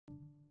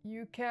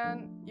you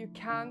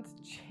can't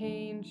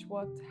change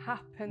what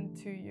happened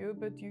to you,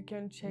 but you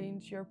can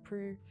change your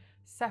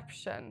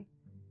perception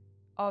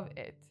of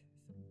it.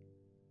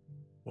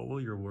 What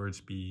will your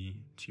words be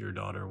to your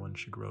daughter when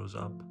she grows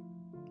up?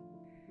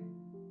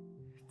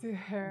 To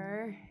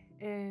her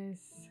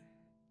is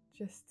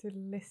just to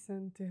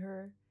listen to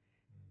her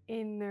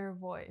inner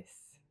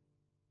voice.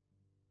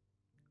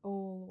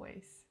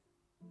 Always.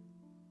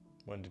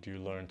 When did you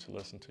learn to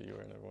listen to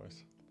your inner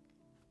voice?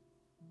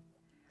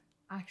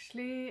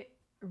 Actually,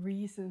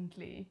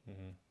 recently.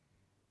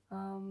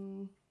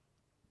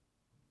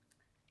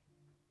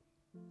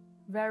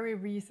 Very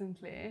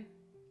recently.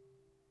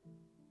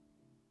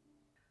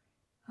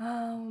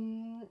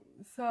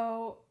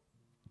 So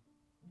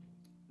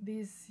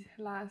these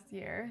last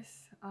years,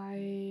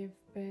 I've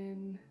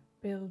been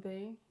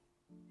building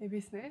a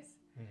business,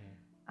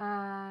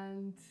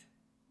 and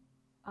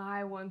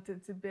I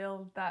wanted to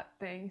build that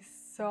thing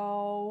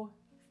so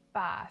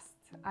fast.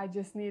 I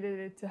just needed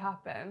it to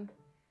happen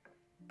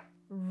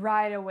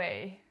right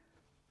away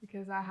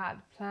because I had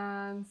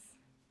plans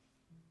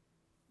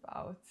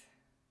about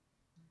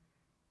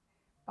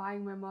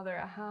buying my mother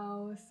a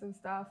house and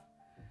stuff.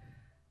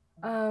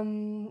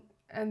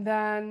 And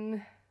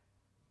then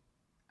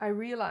I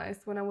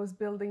realized when I was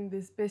building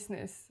this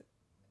business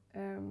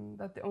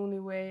that the only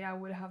way I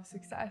would have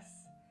success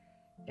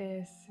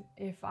is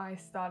if I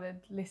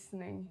started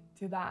listening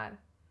to that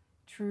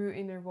true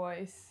inner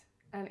voice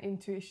and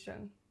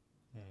intuition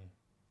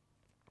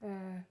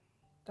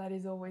that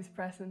is always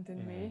present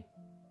in me.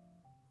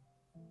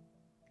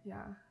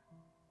 Yeah.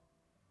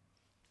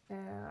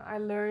 I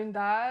learned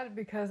that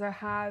because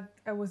I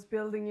was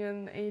building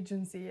an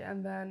agency,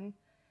 and then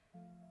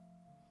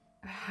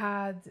I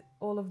had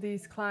all of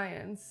these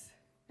clients,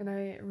 and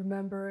I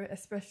remember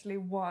especially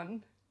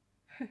one.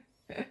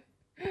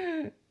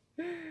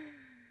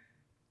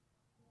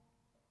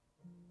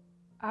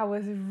 I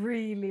was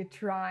really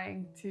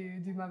trying to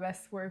do my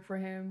best work for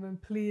him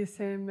and please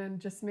him and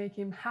just make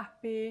him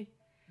happy.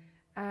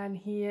 And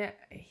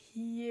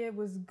he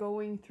was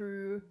going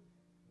through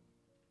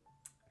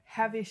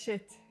heavy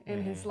shit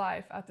in his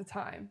life at the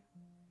time.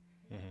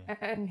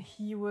 And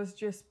he was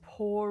just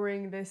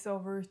pouring this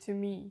over to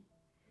me.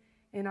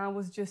 And I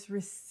was just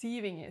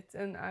receiving it,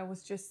 and I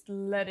was just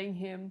letting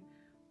him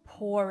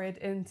pour it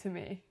into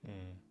me.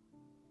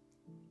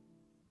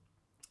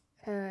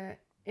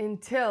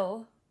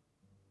 Until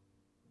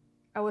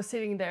I was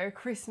sitting there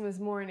Christmas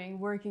morning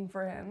working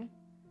for him,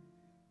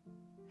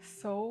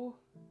 so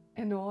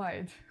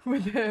annoyed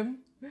with him,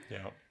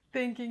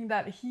 thinking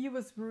that he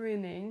was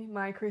ruining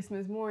my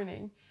Christmas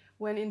morning,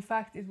 when in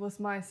fact it was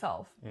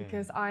myself,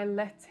 because I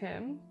let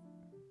him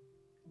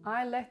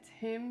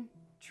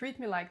treat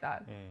me like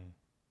that.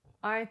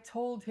 I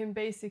told him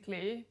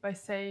basically by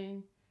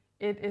saying,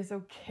 it is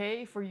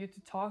okay for you to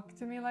talk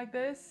to me like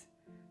this,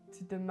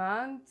 to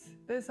demand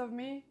this of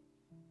me,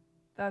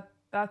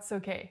 that's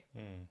okay.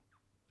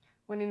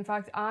 When in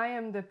fact I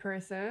am the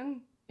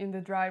person in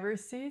the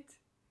driver's seat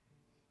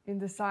in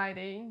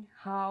deciding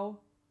how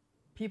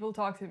people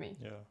talk to me.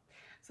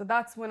 So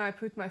that's when I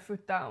put my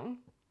foot down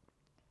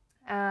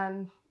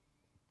and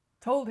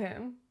told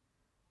him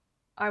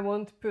I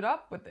won't put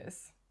up with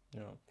this.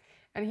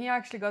 And he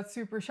actually got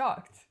super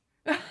shocked.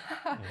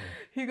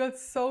 He got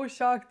so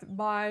shocked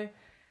by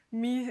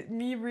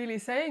me really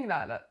saying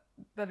that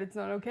it's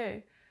not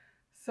okay.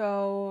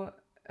 So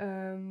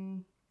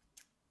then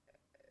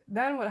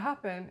what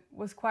happened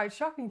was quite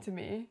shocking to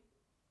me,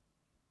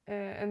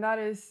 and that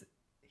is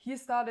he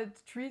started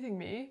treating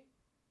me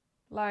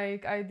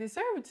like I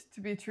deserved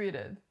to be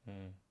treated.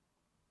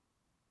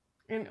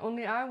 And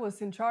only I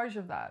was in charge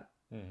of that.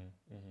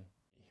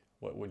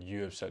 What would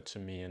you have said to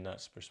me in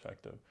that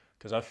perspective?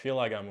 Because I feel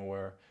like I'm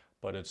aware,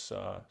 but it's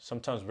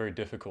sometimes very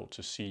difficult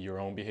to see your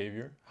own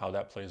behavior, how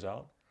that plays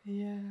out.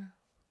 Yeah.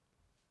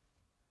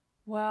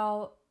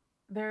 Well,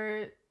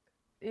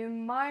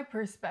 in my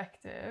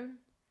perspective,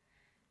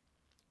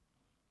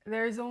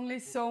 there's only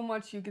so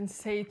much you can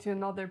say to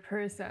another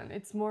person.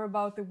 It's more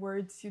about the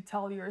words you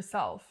tell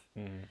yourself.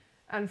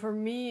 And for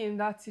me, in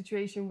that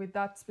situation with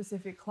that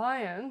specific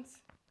client,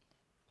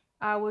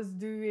 I was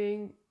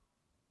doing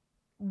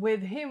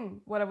with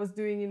him what I was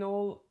doing in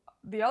all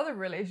the other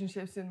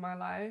relationships in my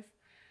life,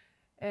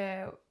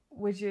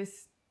 which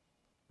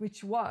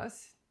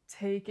was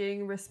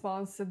taking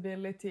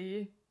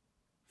responsibility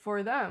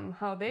for them,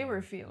 how they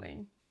were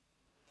feeling.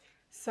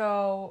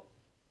 So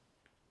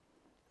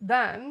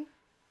then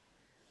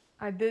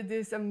I did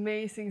this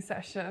amazing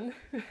session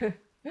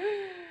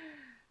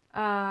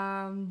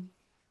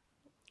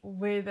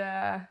with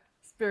a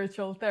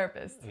spiritual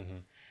therapist.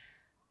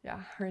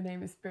 Yeah, her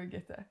name is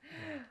Birgitte.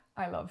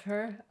 I love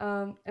her.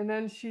 And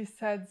then she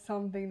said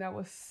something that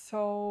was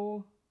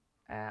so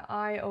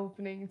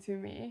eye-opening to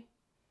me,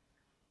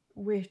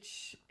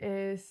 which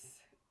is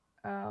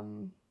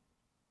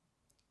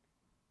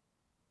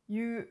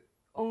you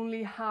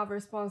only have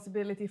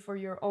responsibility for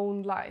your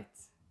own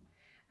light,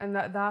 and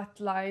that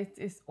light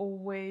is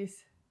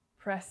always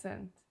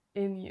present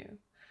in you.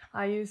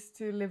 I used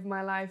to live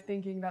my life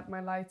thinking that my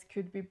light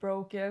could be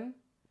broken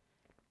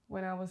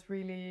when I've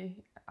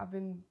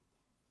been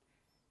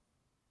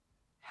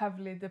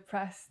heavily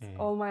depressed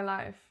all my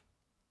life.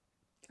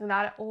 And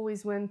that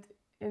always went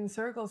in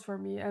circles for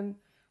me. And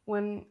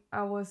when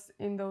I was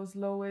in those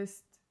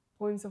lowest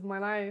points of my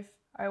life,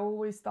 I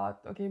always thought,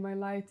 okay, my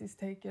light is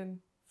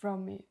taken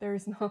from me. There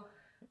is no,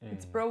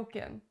 it's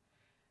broken.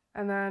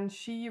 And then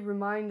she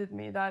reminded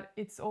me that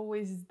it's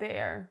always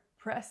there,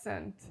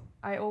 present.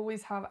 I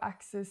always have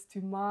access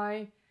to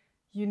my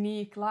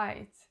unique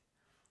light,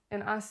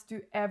 and as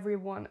do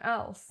everyone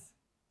else.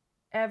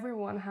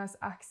 Everyone has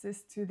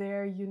access to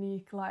their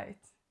unique light.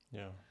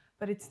 Yeah.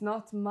 But it's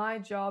not my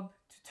job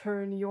to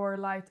turn your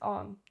light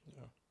on.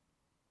 Yeah.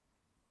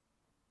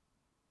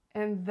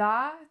 And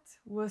that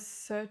was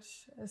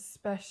such a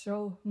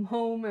special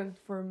moment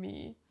for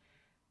me,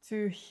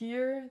 to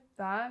hear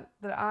that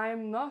I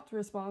am not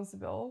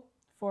responsible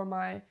for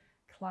my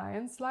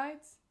client's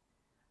lights.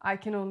 I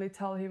can only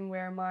tell him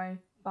where my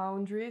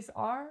boundaries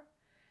are.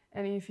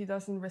 And if he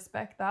doesn't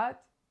respect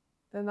that,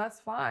 then that's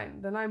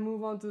fine. Then I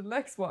move on to the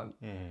next one.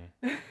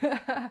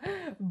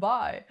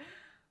 Bye.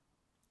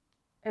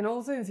 And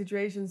also in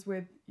situations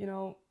with, you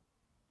know,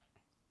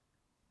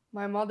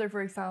 my mother,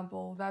 for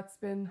example, that's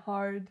been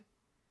hard,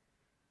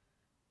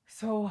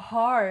 so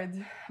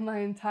hard my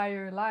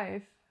entire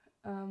life.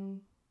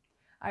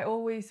 I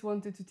always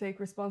wanted to take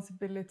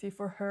responsibility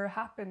for her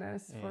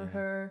happiness, for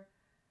her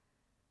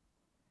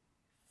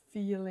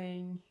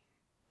feeling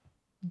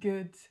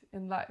good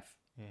in life.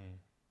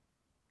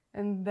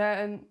 And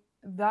then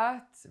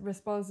that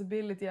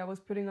responsibility I was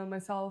putting on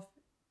myself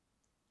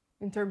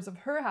in terms of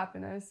her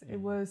happiness, it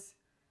was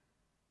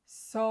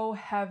so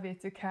heavy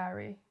to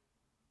carry.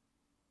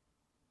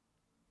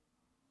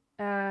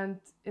 And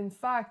in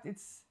fact,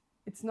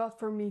 it's not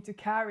for me to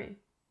carry,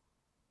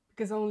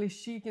 because only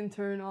she can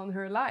turn on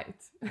her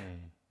light.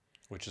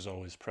 Which is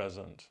always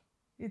present.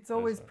 It's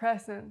always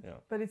present,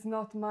 but it's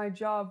not my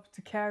job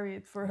to carry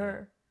it for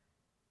her.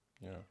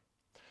 Yeah.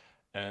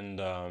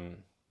 And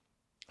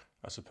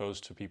I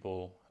suppose to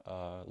people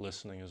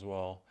listening as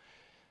well,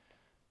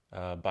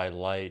 by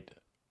light,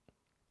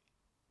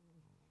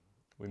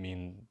 we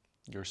mean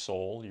your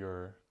soul,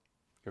 your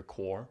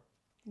core.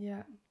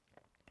 Yeah.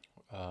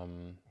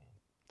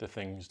 The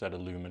things that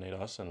illuminate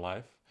us in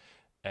life.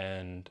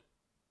 And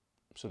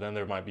so then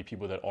there might be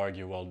people that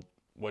argue, well,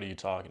 what are you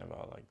talking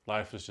about? Like,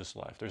 life is just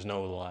life. There's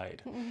no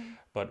light.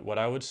 But what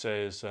I would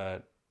say is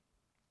that,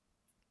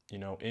 you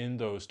know, in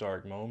those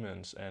dark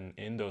moments and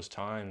in those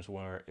times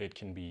where it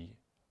can be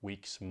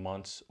weeks,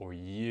 months, or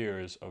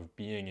years of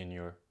being in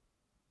your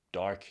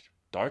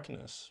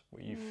darkness,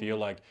 where you feel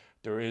like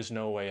there is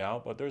no way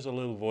out, but there's a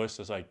little voice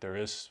that's like, there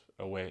is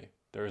a way,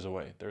 there is a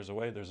way, there's a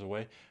way, there's a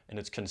way, and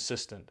it's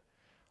consistent.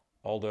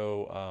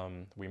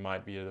 Although we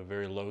might be at a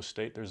very low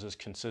state, there's this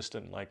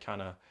consistent, like,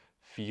 kind of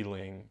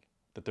feeling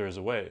that there's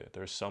a way,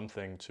 there's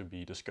something to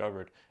be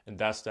discovered, and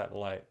that's that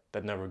light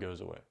that never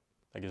goes away.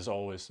 Like, it's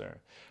always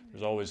there.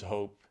 There's always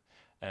hope,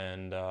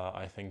 and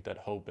I think that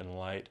hope and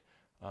light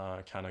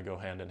kind of go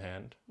hand in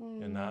hand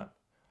in that.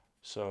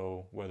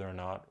 So whether or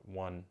not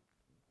one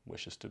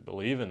wishes to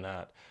believe in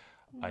that,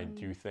 I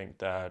do think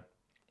that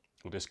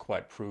it is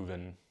quite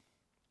proven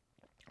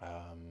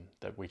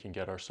that we can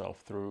get ourselves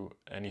through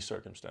any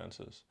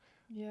circumstances.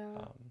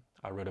 Yeah.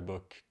 I read a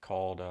book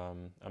called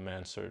A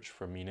Man's Search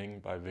for Meaning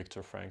by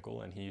Viktor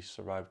Frankl, and he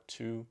survived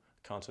 2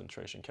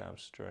 concentration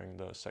camps during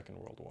the Second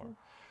World War.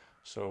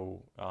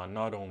 So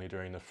not only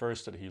during the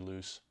first did he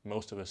lose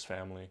most of his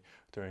family,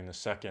 during the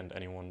second,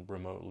 anyone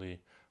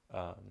remotely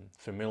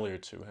familiar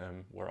to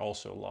him were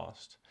also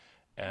lost.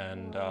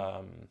 And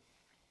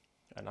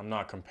and I'm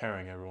not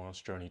comparing everyone's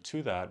journey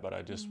to that, but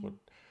I just would,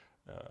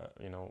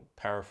 you know,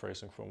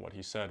 paraphrasing from what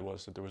he said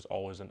was that there was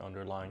always an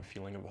underlying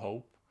feeling of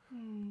hope.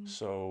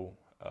 So,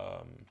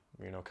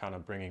 you know, kind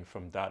of bringing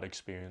from that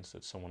experience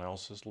that someone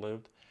else has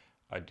lived,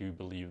 I do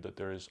believe that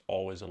there is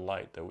always a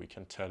light that we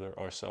can tether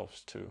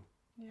ourselves to,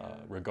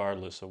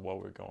 regardless of what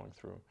we're going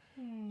through.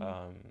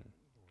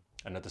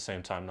 And at the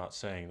same time, not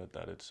saying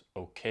that it's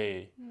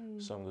okay,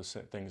 some of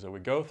the things that we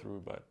go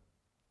through, but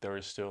there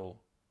is still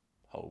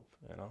hope,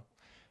 you know?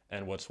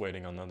 And what's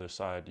waiting on the other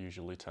side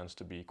usually tends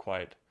to be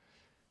quite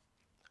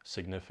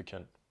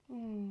significant.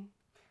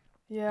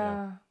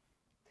 Yeah.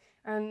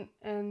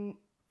 And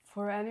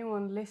for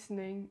anyone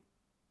listening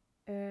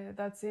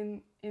that's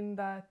in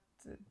that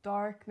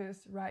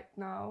darkness right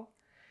now,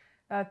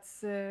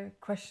 that's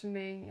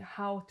questioning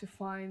how to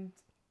find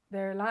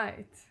their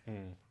light,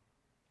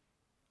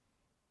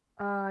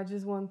 I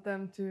just want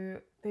them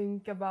to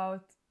think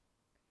about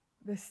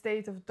the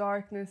state of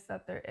darkness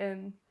that they're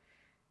in.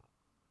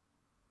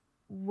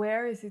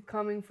 Where is it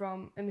coming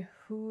from, and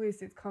who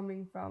is it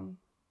coming from?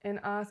 And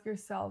ask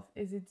yourself,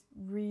 is it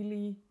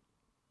really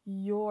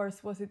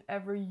yours? Was it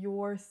ever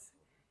yours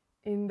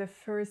in the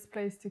first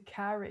place to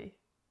carry?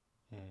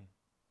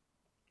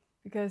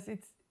 Because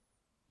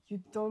you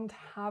don't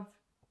have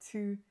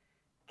to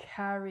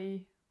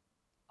carry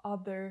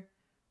other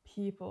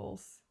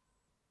people's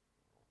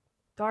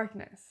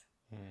darkness.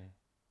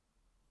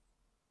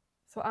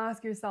 So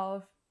ask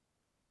yourself,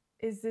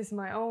 is this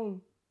my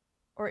own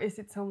or is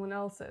it someone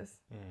else's?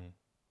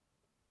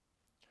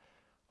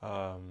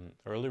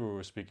 Earlier we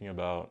were speaking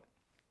about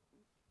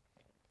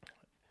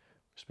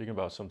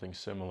something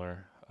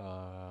similar,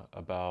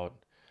 about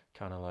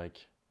kind of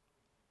like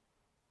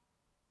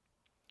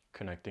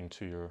connecting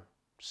to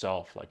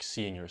yourself, like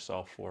seeing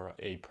yourself for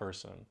a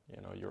person,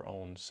 you know, your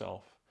own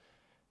self.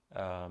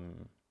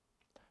 And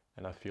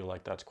I feel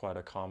like that's quite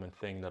a common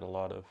thing that a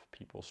lot of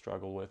people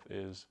struggle with,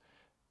 is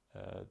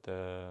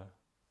the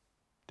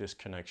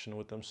disconnection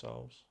with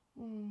themselves.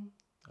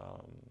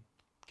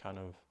 Kind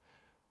of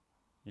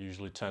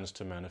usually tends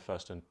to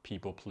manifest in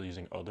people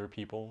pleasing other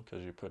people,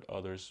 because you put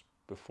others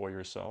before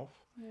yourself,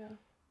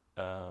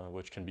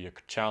 which can be a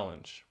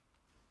challenge.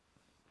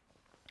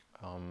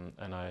 And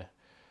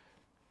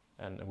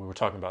we were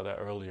talking about that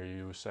earlier.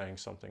 You were saying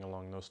something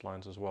along those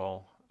lines as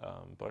well.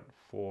 But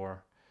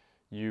for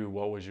you,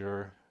 what was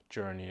your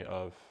journey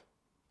of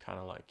kind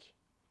of like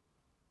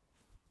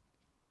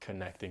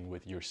connecting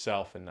with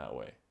yourself in that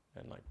way,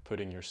 and like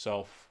putting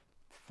yourself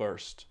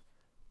first?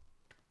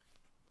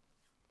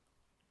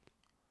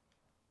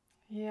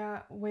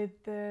 Yeah,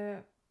 with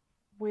the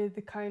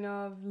kind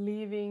of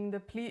leaving the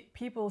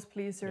people's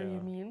pleaser, you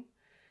mean?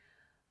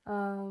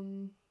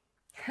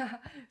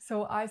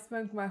 So I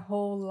spent my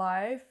whole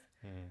life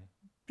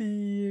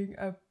being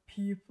a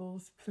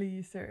people's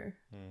pleaser.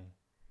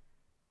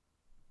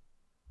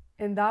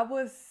 And that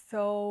was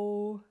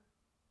so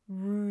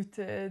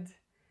rooted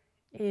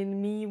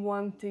in me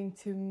wanting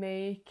to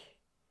make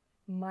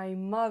my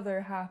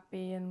mother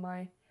happy and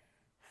my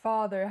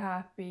father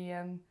happy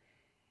and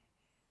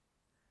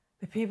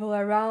the people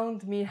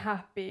around me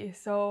happy.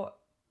 So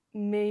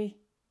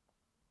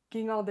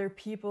making other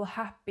people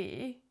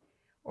happy,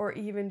 or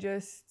even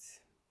just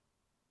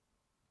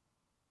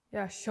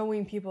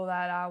showing people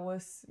that I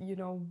was, you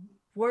know,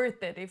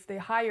 worth it if they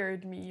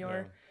hired me,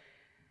 or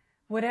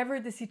whatever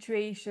the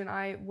situation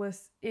I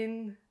was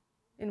in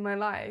my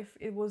life,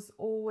 it was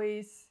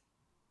always,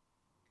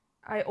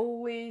 I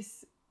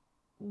always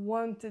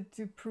wanted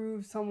to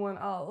prove someone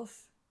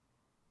else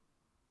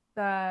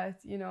that,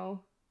 you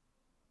know,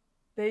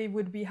 they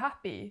would be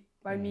happy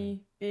by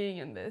me being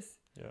in this.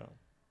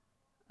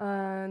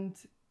 And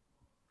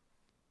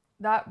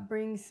that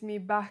brings me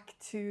back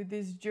to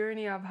this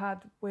journey I've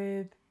had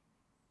with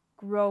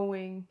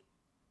growing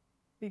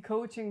the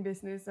coaching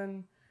business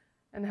and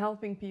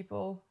helping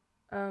people.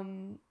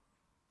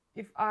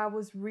 If I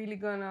was really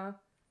gonna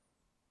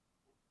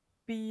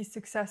be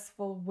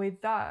successful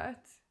with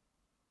that,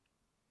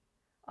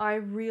 I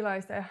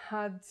realized I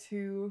had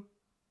to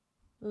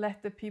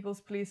let the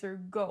people's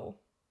pleaser go,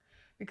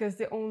 because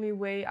the only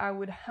way I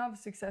would have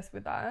success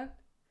with that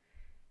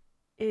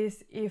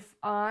is if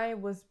I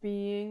was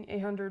being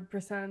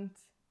 100%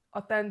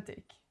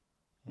 authentic.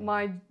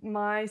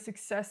 My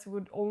success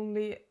would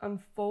only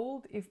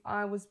unfold if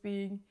I was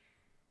being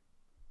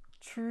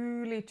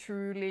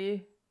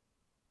truly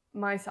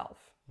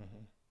myself.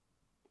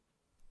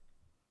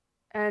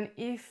 And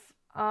if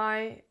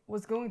I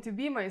was going to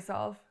be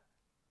myself,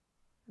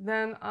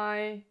 then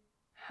I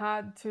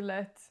had to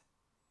let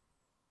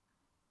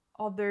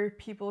other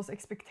people's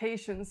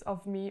expectations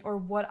of me, or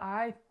what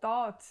I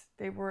thought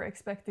they were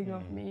expecting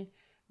of me,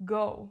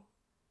 go.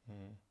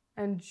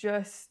 And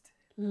just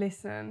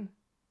listen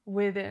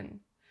within.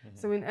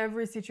 So in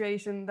every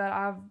situation that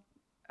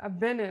I've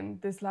been in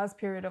this last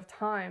period of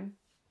time,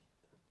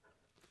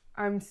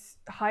 I'm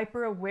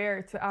hyper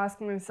aware to ask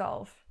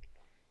myself,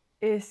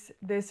 is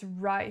this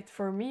right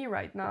for me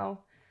right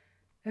now?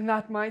 And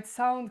that might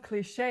sound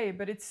cliche,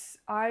 but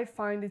I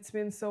find it's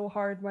been so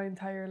hard my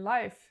entire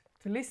life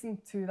to listen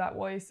to that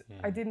voice.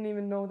 I didn't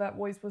even know that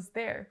voice was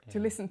there to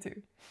listen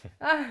to.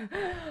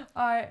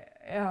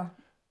 How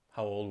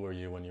old were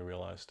you when you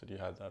realized that you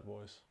had that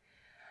voice?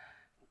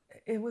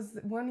 It was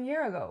 1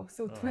 year ago,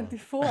 so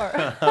 24.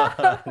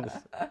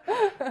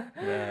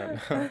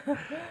 Man.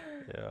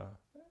 Yeah.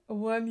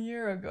 1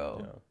 year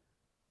ago.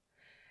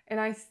 And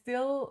I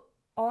still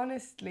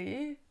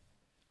honestly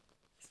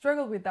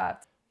struggle with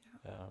that.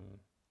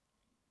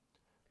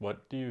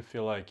 What do you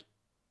feel like,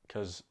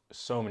 because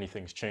so many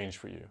things changed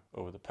for you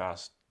over the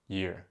past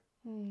year.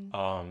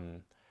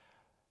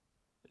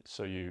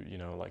 So you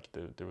know, like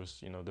there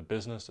was, you know, the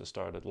business that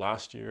started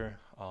last year,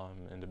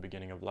 in the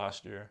beginning of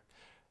last year,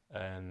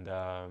 and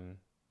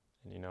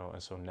you know,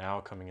 and so now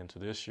coming into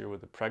this year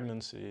with the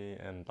pregnancy,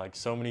 and like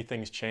so many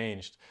things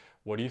changed.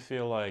 What do you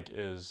feel like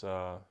is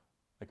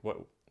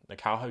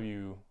like how have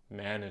you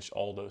managed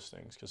all those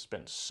things? Because it's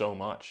been so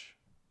much,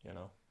 you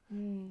know.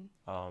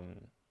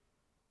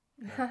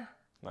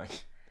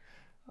 Like.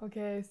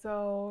 Okay,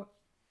 so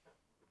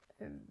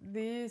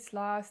these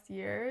last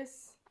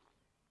years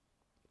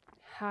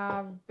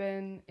have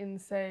been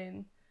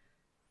insane.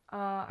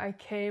 I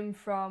came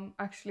from,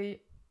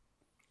 actually,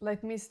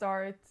 let me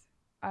start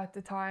at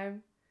the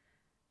time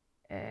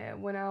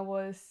when I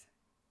was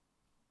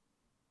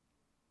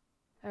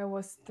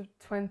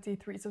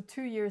 23, so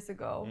 2 years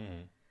ago.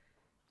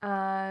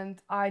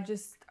 And I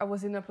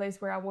was in a place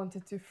where I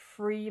wanted to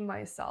free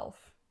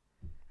myself.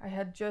 I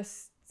had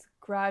just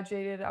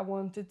graduated. I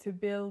wanted to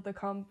build a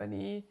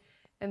company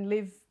and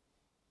live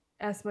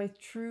as my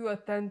true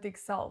authentic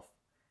self.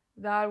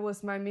 That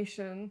was my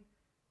mission.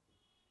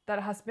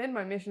 That has been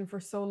my mission for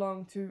so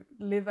long, to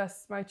live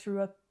as my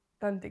true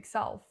authentic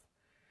self.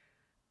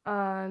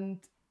 And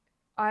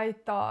I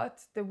thought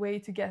the way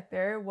to get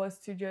there was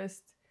to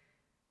just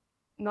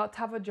not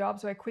have a job.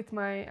 So I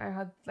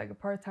had like a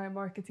part-time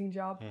marketing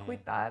job,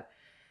 quit that.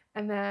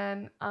 And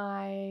then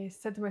I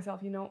said to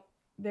myself,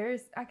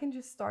 I can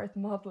just start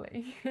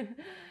modeling.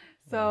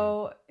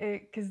 So,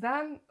 because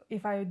then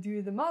if I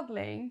do the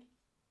modeling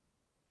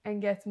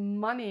and get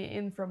money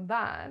in from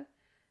that,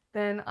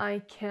 then I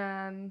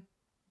can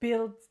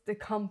build the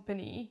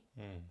company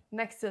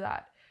next to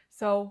that.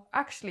 So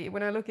actually,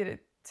 when I look at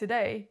it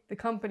today, the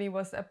company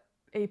was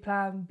a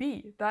plan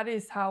B. That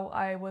is how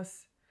I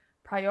was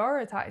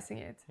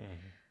prioritizing it.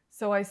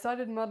 So I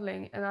started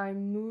modeling and I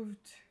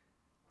moved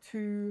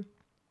to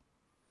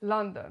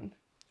London.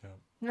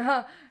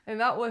 Yeah. And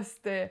that was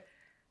the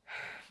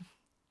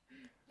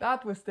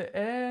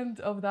end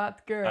of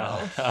that girl.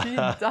 She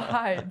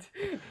died.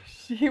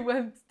 She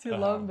went to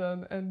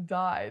London and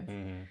died.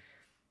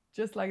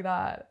 Just like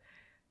that.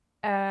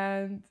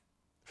 And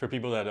for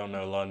people that don't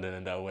know London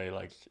in that way,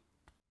 like,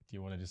 do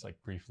you want to just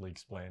like briefly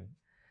explain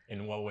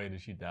in what way did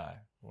she die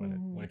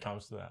when it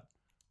comes to that?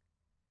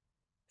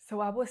 So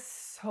I was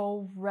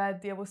so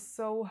ready. I was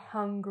so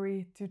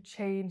hungry to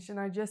change, and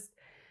I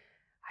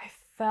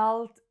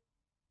felt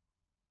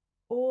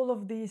all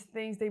of these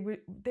things, they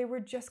were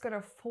just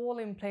gonna fall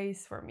in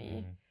place for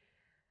me.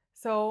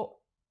 So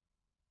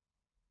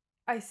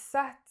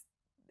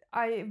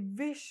I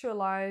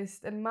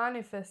visualized and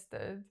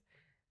manifested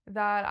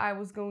that I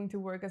was going to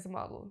work as a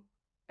model.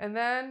 And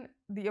then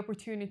the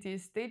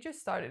opportunities, they just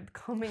started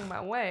coming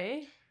my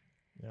way.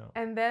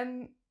 And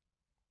then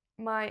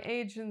my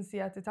agency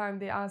at the time,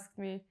 they asked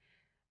me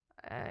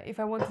if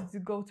I wanted to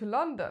go to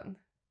London.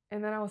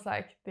 And then I was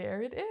like,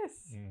 there it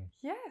is.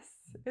 Yes,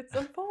 it's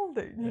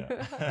unfolding.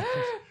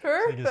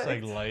 Perfect. It's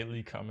like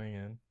lightly coming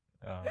in.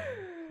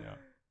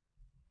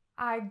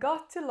 I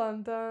got to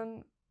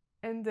London,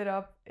 ended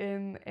up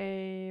in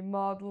a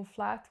model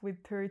flat with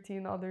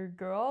 13 other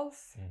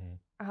girls.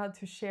 I had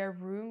to share a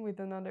room with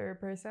another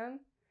person.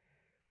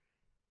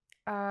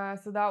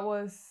 So that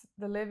was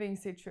the living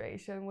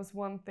situation, was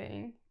one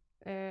thing.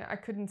 I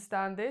couldn't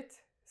stand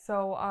it.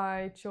 So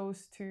I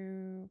chose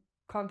to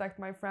contact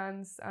my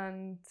friends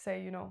and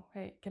say,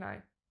 hey, can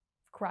I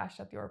crash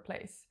at your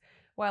place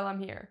while I'm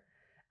here?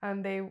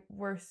 And they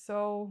were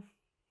so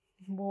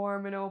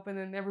warm and open,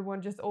 and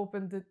everyone just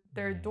opened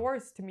their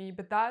doors to me.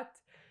 But that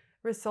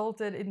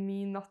resulted in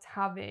me not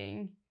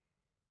having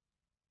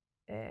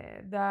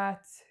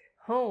that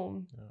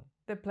home,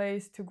 the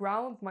place to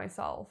ground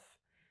myself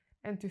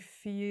and to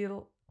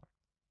feel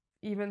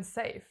even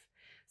safe.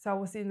 So I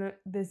was in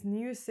this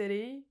new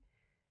city,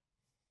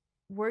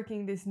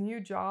 working this new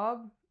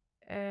job,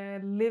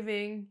 and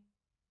living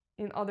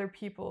in other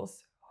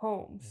people's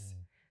homes.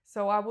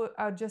 So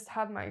I just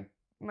had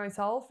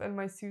myself and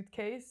my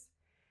suitcase,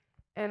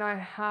 and I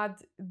had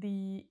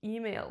the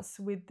emails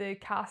with the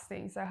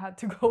castings I had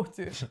to go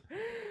to.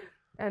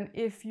 And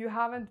if you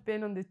haven't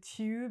been on the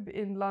tube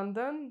in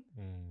London,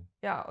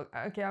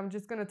 I'm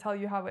just gonna tell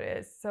you how it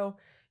is. So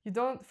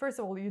first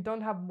of all, you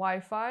don't have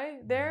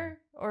Wi-Fi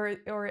there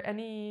or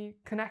any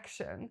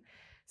connection.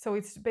 So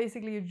it's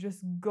basically you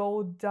just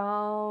go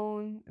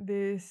down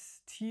this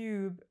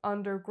tube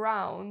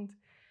underground,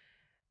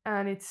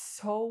 and it's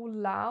so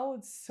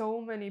loud,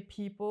 so many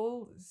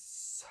people,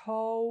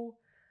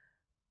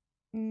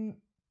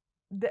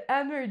 the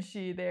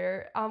energy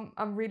there,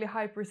 I'm really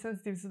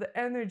hypersensitive, so the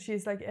energy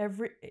is like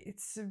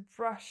it's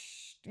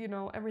rushed,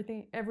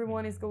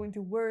 everyone is going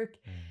to work,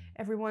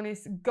 everyone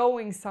is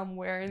going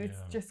somewhere, and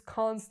it's just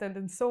constant,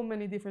 and so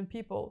many different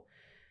people.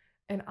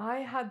 And I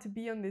had to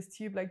be on this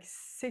tube like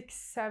 6,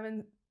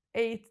 7,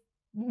 8,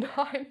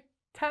 9,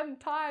 10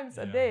 times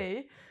a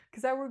day,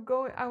 because I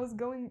was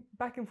going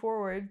back and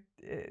forward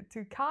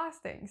to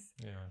castings.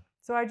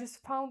 So I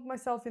just found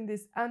myself in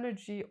this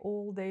energy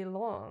all day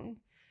long.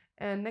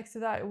 And next to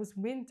that, it was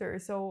winter,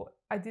 so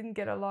I didn't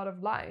get a lot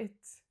of light.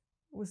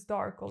 It was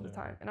dark all the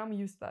time. And I'm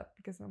used to that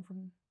because I'm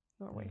from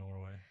Norway.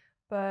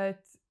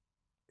 But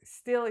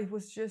still, it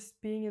was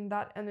just being in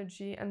that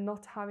energy and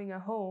not having a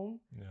home.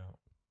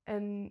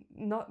 And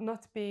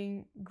not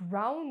being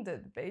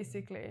grounded,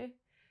 basically.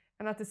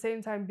 And at the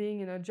same time,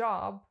 being in a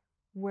job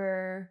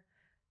where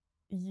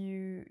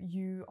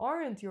you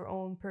aren't your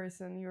own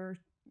person. You're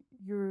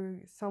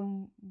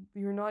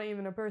not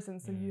even a person,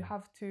 so you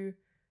have to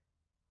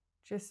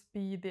just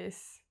be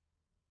this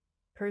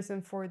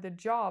person for the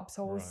job.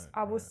 So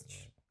I was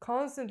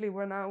constantly,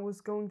 when I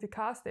was going to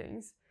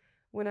castings,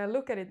 when I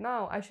look at it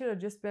now, I should have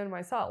just been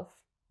myself.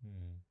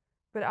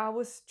 But I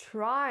was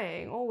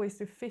trying always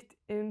to fit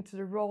into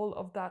the role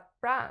of that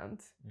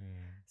brand.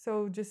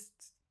 So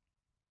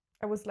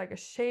I was like a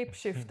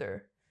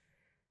shapeshifter.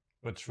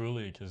 But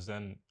truly, because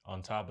then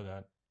on top of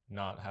that,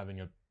 not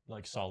having a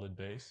solid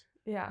base,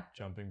 Yeah.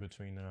 jumping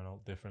between, I don't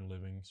know, different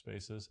living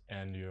spaces,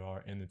 and you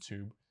are in the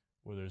tube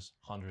where there's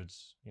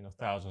hundreds,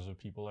 thousands of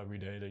people every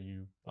day that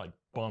you like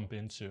bump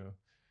into.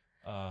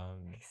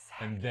 Exactly.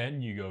 And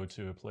then you go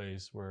to a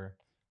place where,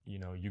 you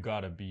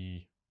gotta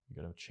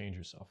change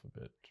yourself a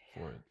bit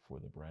for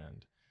the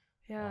brand.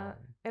 Yeah.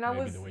 And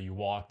maybe the way you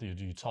walk, do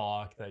you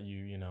talk, that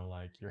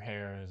like your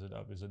hair, is it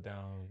up, is it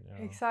down?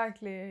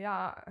 Exactly,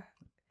 yeah.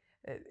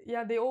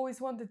 Yeah, they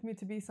always wanted me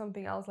to be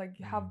something else, like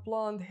have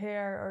blonde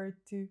hair, or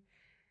to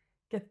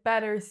get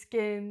better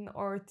skin,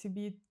 or to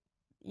be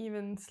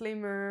even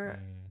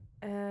slimmer.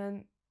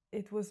 And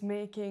it was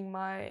making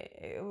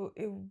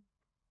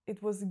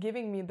it was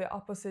giving me the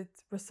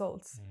opposite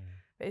results,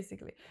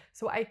 basically.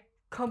 So I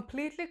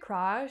completely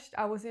crashed.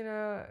 I was in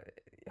a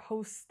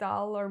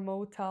hostel or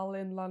motel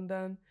in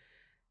London.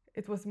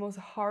 It was the most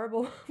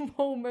horrible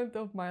moment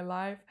of my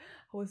life.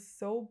 I was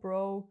so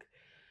broke.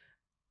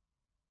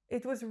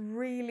 It was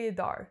really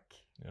dark.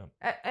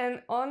 Yeah.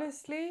 And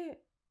honestly,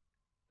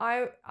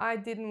 I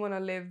didn't want to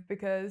live,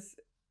 because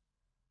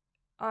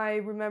I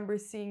remember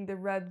seeing the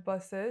red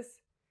buses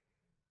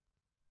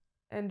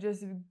and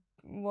just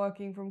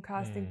walking from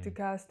casting to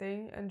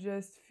casting and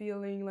just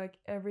feeling like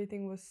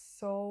everything was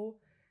so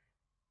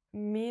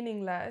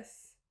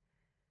meaningless.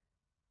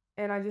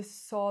 And I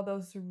just saw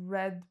those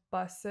red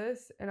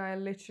buses and I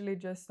literally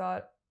just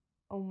thought,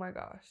 oh my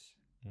gosh,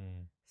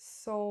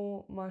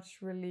 so much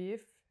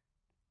relief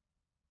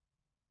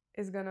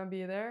is gonna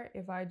be there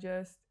if I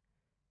just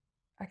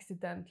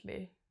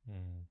accidentally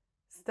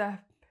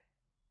step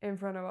in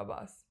front of a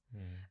bus.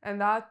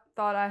 And that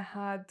thought I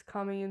had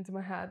coming into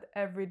my head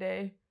every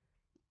day.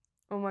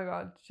 Oh my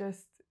God,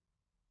 just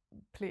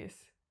please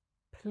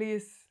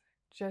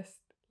just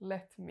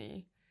let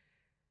me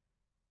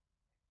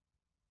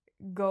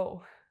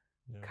go,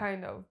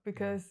 kind of,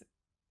 because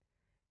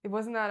it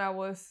wasn't that I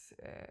was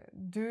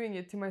doing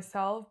it to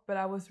myself, but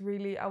I was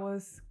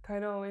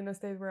kind of in a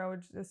state where I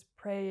was just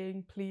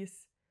praying,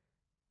 please,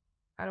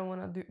 I don't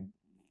want to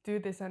do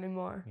this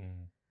anymore.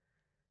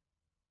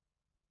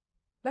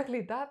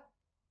 Luckily, that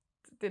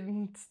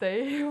didn't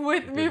stay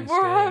with me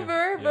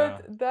forever,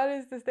 but that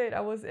is the state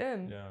I was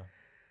in.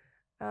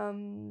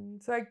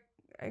 So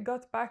I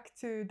got back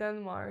to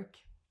Denmark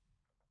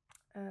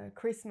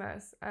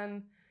Christmas,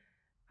 and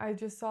I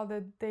just saw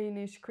the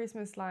Danish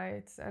Christmas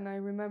lights, and I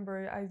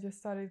remember I just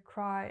started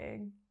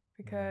crying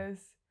because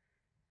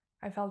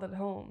I felt at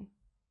home,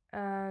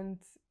 and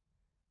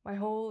my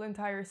whole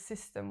entire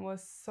system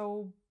was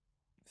so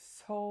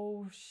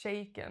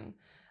shaken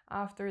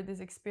after this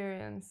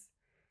experience.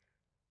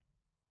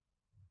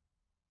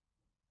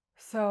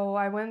 So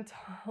I went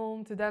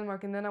home to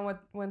Denmark, and then I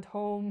went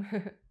home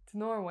to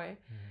Norway.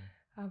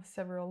 I have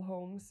several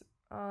homes.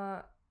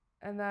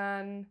 And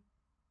then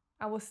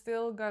I was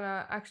still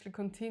gonna actually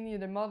continue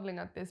the modeling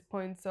at this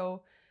point.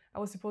 So I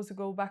was supposed to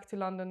go back to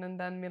London and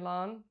then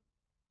Milan.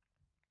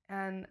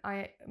 And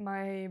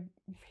my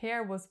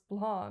hair was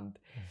blonde.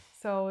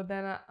 So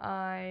then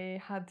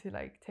I had to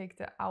take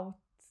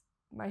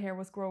my hair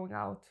was growing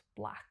out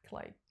black,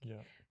 black,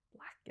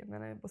 and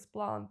then it was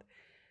blonde.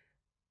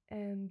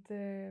 And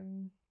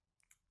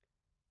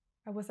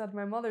I was at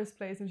my mother's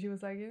place, and she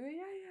was like,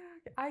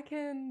 yeah, I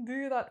can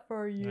do that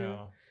for you.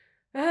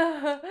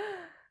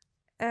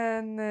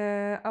 And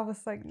I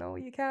was like, no,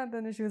 you can't.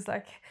 And she was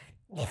like,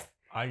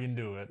 I can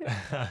do it.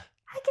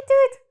 I can do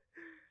it.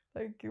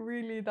 Like,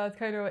 really, that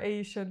kind of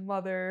Asian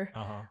mother.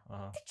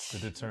 The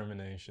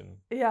determination.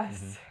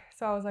 Yes.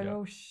 So I was like,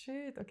 oh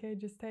shit, okay,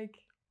 just take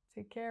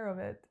care of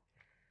it.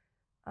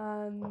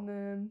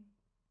 And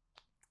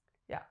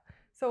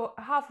so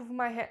half of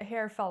my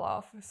hair fell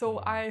off.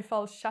 So I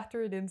felt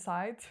shattered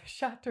inside,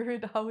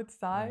 shattered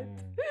outside.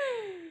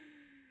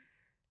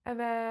 And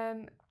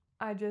then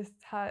I just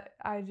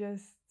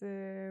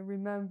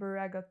remember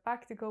I got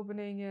back to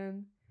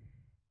Copenhagen,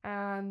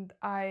 and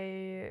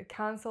I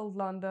cancelled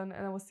London,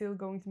 and I was still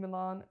going to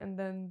Milan. And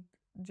then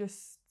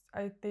just,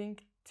 I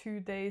think 2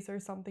 days or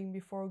something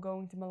before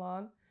going to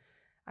Milan,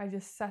 I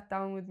just sat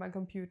down with my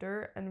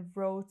computer and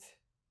wrote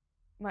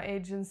my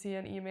agency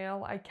an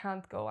email. I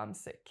can't go, I'm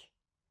sick.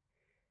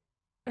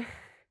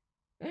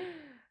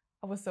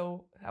 I was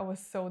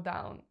so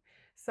down.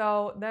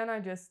 So then I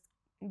just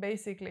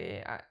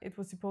basically, it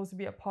was supposed to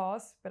be a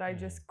pause, but I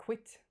just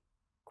quit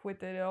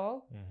it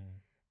all.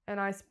 And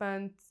I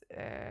spent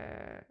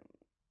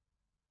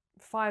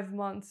 5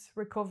 months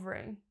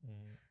recovering.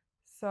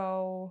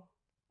 So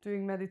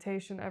doing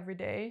meditation every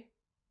day.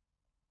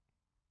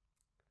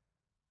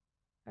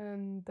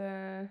 And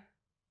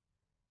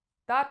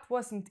that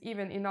wasn't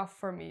even enough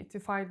for me to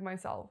find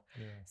myself.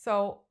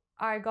 So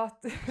I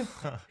got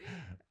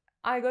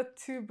I got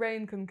 2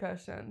 brain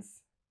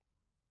concussions.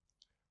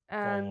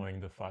 And following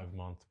the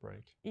 5-month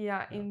break.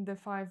 In the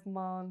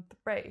 5-month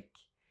break.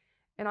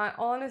 And I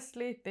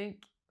honestly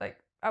think,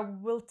 I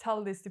will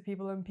tell this to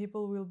people, and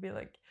people will be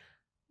like,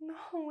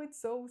 no, it's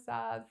so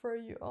sad for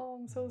you. Oh,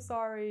 I'm so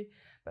sorry.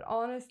 But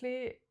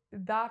honestly,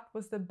 that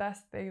was the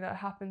best thing that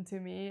happened to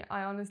me.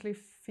 I honestly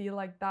feel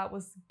like that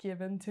was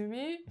given to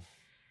me,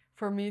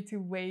 for me to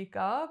wake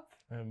up.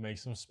 And make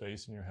some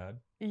space in your head.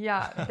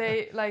 Yeah,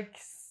 they like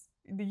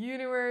the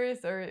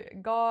universe or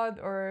God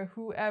or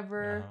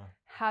whoever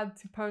had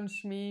to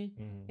punch me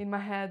in my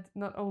head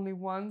not only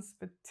once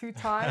but 2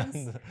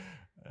 times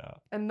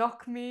and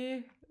knock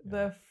me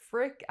the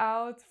frick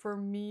out for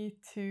me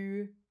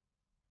to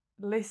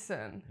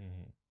listen.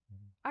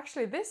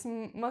 Actually, this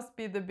must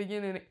be the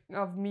beginning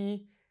of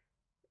me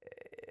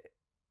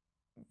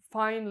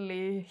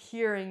finally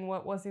hearing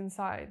what was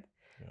inside,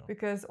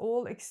 because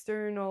all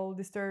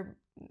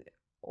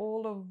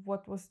of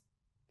what was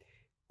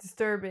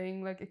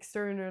disturbing, like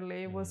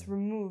externally, was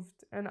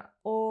removed, and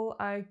all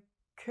I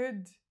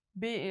could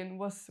be in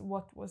was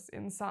what was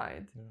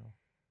inside.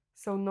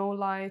 So no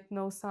light,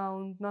 no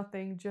sound,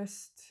 nothing,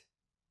 just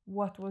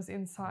what was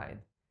inside.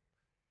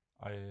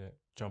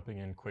 Jumping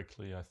in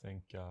quickly, I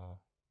think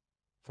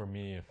for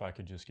me, if I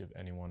could just give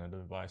anyone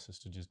advice, is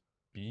to just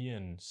be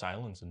in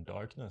silence and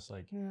darkness,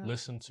 like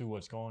listen to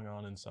what's going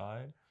on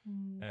inside,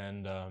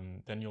 and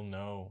then you'll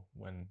know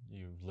when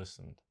you've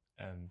listened,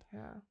 and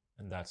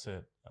that's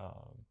it.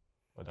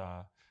 But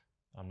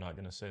I'm not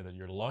gonna say that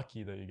you're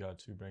lucky that you got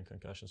 2 brain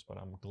concussions, but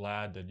I'm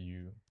glad that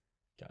you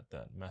got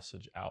that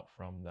message out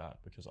from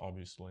that, because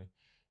obviously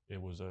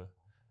it was a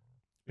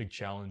big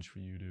challenge for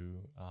you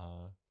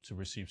to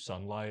receive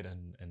sunlight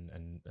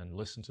and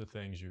listen to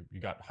things. You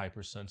got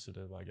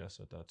hypersensitive, I guess,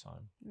 at that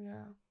time.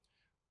 Yeah.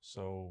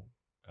 So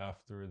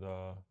after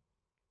the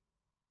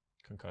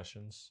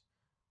concussions,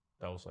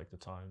 that was like the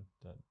time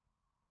that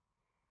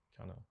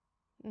kind of.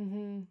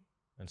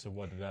 And so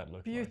what did that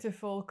look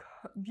like?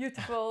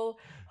 Beautiful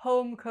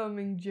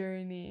homecoming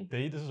journey.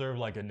 They deserve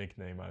like a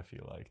nickname, I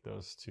feel like,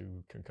 those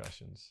 2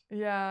 concussions.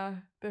 Yeah,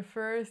 the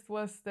first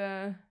was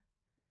the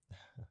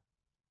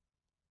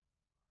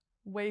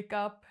wake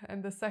up,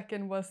 and the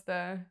second was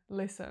the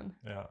listen.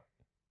 Yeah.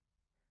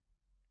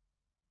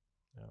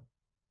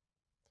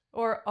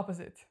 Or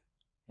opposite.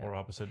 Or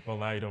opposite. Well,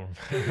 now you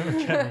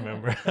can't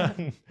remember.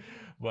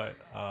 But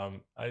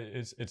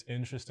it's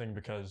interesting,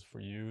 because for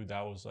you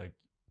that was like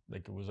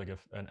it was like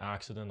an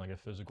accident, like a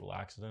physical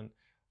accident,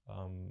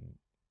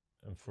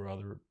 and for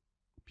other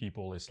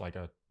people it's like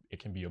it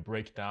can be a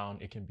breakdown,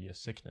 it can be a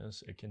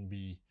sickness, it can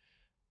be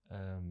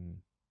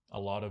a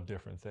lot of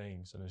different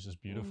things, and it's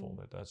just beautiful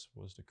that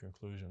was the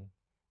conclusion.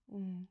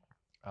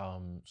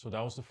 So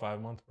that was the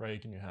 5-month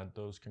break, and you had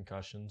those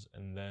concussions,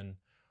 and then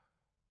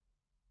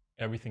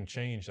everything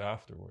changed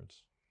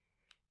afterwards.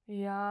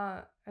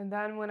 Yeah, and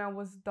then when I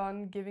was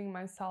done giving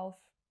myself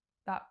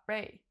that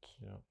break,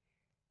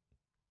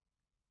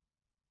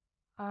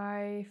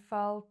 I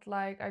felt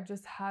like I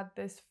just had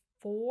this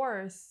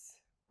force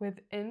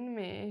within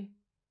me,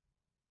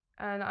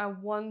 and I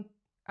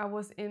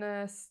was in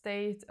a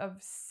state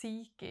of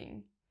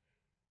seeking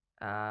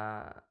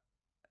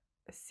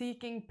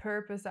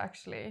purpose,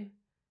 actually,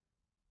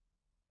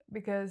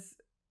 because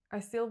I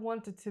still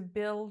wanted to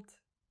build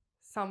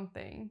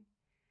something,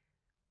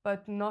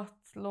 but not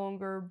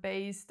longer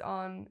based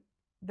on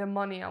the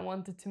money I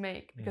wanted to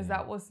make, because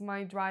that was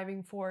my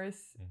driving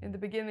force in the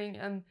beginning,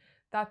 and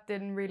that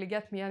didn't really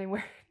get me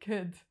anywhere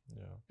good.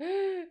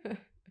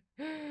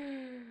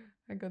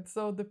 I got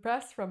so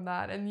depressed from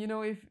that. And you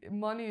know, if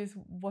money is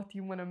what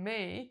you want to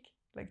make,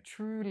 like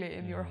truly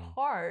in your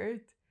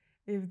heart,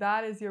 if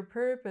that is your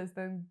purpose,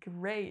 then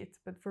great.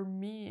 But for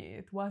me,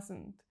 it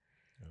wasn't.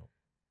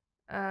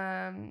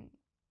 And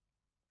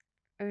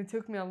it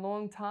took me a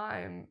long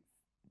time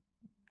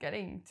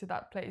getting to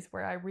that place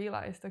where I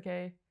realized,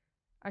 okay,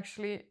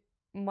 actually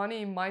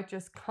money might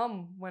just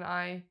come when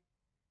I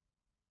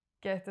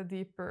get a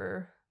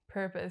deeper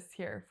purpose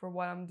here for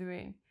what I'm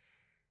doing.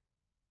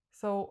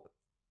 So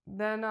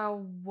then I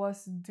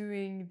was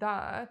doing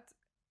that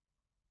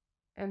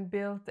and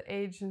built the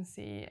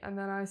agency, and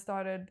then I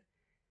started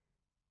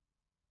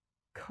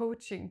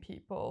coaching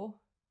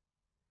people.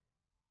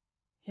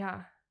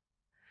 Yeah.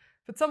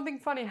 But something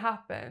funny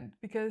happened,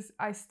 because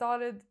I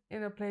started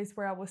in a place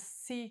where I was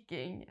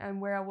seeking and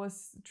where I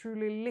was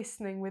truly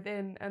listening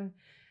within, and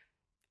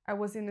I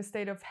was in a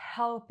state of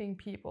helping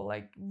people,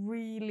 like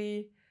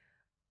really,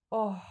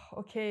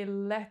 okay,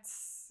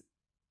 let's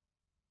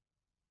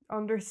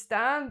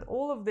understand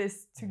all of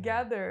this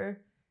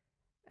together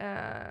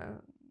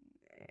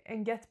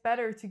and get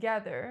better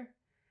together.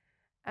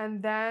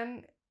 And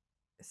then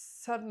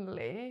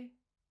suddenly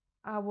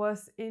I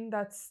was in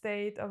that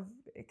state of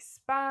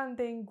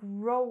expanding,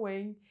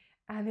 growing,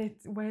 and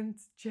it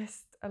went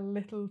just a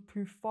little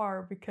too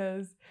far,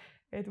 because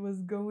it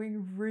was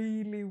going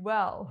really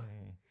well.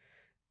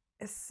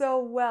 So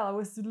well. I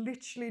was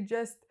literally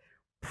just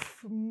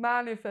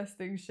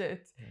manifesting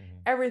shit.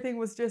 Everything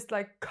was just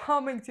like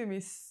coming to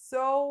me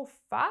so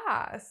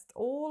fast.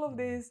 All of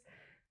these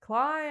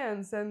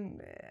clients,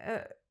 and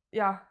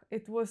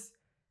it was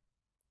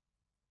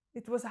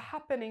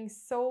happening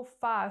so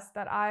fast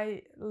that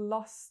I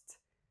lost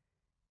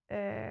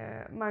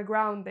my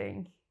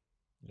grounding.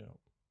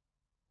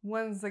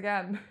 Once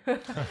again.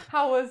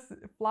 I was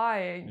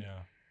flying.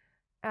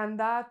 And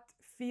that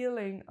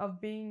feeling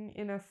of being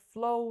in a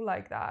flow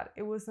like that,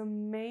 it was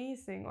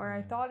amazing, or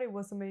I thought it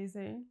was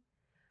amazing.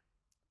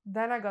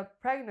 Then I got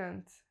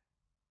pregnant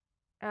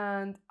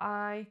and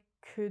I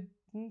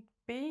couldn't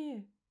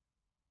be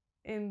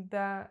in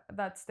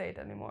that state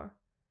anymore.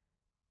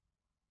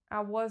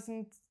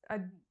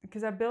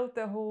 Because I built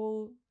the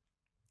whole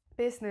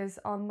business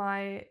on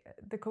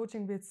the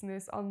coaching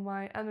business on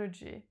my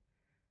energy.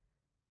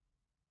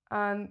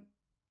 And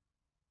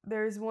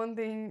there's one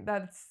thing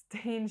that's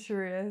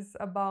dangerous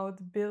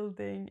about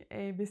building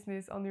a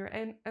business on your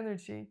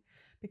energy,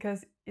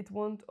 because it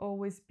won't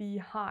always be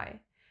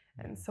high.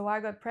 And so I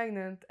got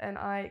pregnant and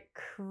I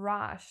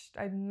crashed.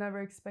 I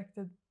never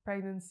expected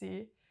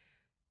pregnancy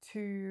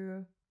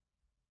to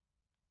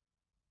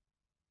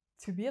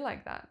be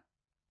like that,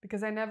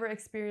 because I never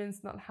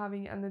experienced not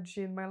having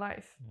energy in my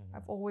life.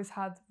 I've always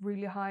had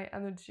really high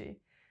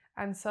energy.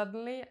 And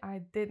suddenly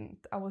I didn't.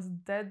 I was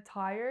dead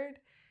tired,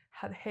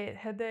 had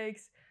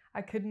headaches.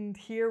 I couldn't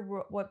hear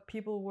what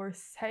people were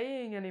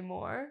saying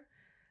anymore.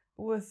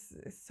 It was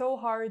so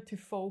hard to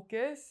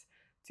focus,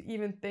 to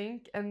even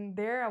think. And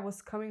there I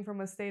was coming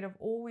from a state of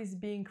always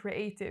being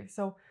creative.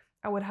 So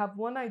I would have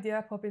one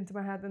idea pop into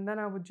my head, and then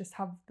I would just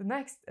have the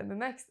next and the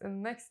next and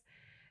the next.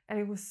 And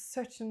it was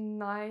such a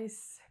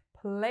nice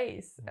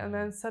place. And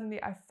then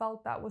suddenly I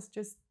felt that was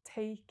just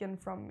taken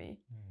from me.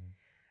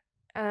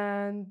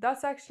 And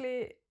that's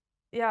actually,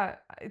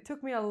 it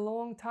took me a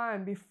long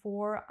time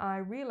before I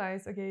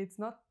realized, okay, it's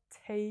not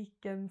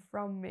taken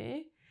from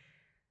me.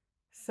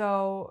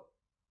 So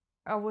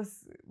I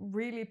was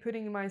really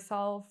putting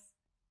myself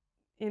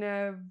in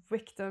a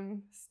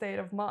victim state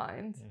of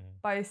mind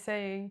by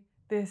saying,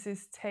 this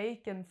is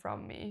taken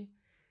from me.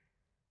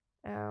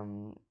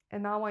 And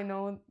now I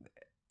know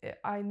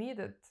I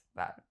needed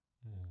that.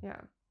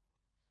 Yeah.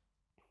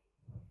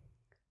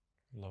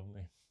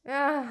 Lovely.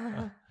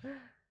 Yeah.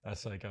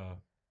 That's like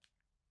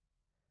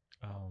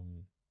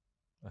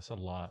that's a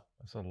lot.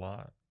 That's a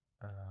lot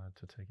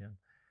to take in.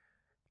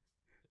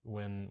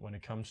 When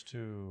it comes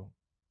to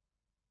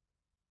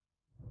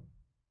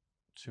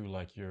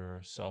like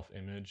your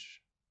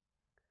self-image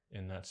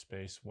in that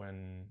space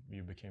when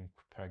you became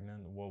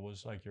pregnant, what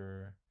was like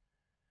your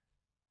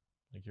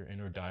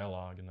inner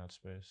dialogue in that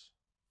space?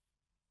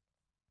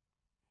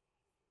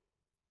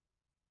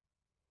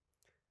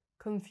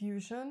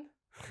 Confusion.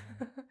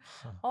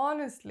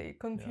 Honestly,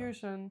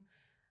 confusion.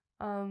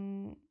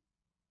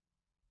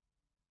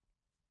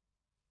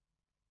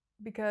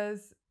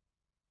 Because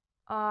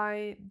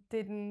I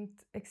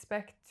didn't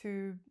expect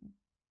to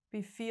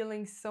be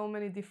feeling so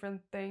many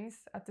different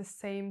things at the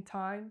same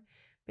time,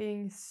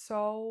 being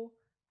so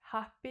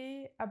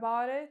happy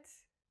about it,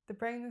 the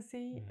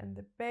pregnancy and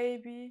the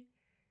baby,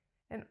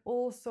 and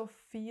also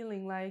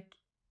feeling like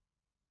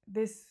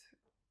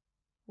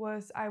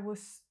I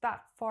was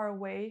that far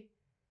away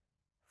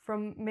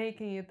from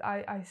making it.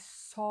 I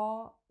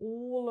saw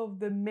all of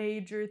the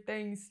major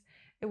things.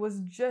 It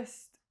was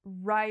just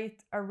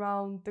right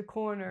around the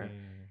corner.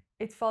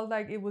 It felt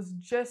like it was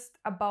just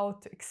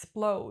about to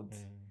explode.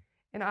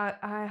 And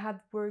I had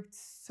worked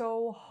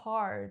so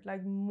hard,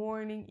 like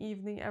morning,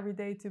 evening, every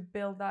day to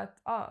build that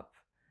up.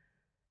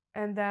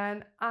 And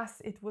then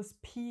as it was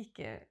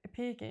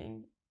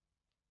peaking,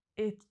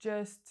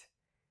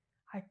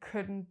 I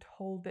couldn't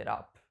hold it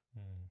up.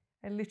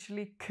 I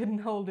literally couldn't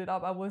hold it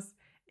up. I was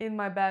in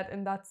my bed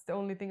and that's the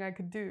only thing I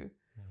could do.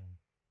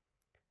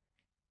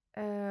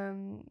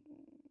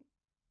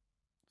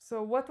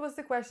 So what was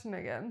the question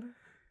again?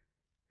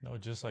 No,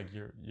 just like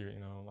you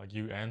like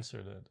you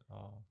answered it.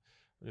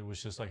 It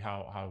was just like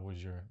how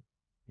was your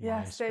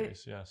mind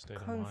space? State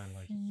of mind.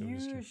 Like it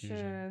was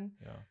confusion,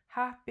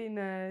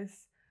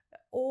 happiness,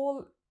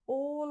 all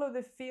of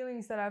the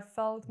feelings that I've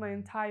felt my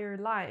entire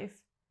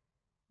life.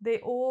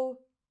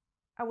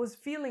 I was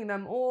feeling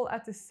them all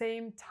at the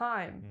same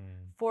time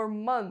for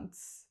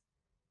months.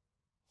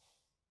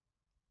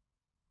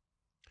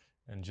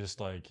 And just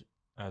like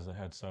as a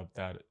heads up,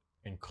 that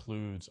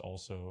includes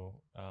also,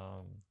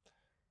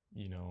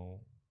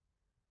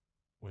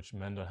 which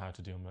men don't have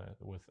to deal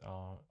with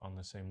on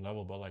the same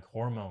level, but like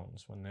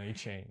hormones when they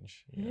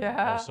change.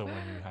 Also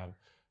when you have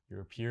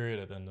your period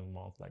at the end of the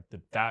month, like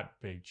that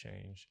big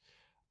change.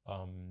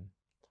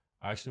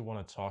 I actually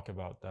want to talk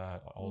about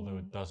that, although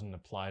it doesn't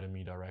apply to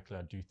me directly.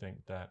 I do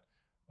think that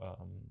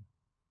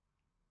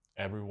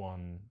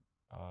everyone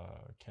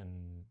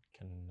can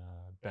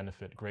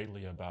benefit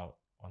greatly about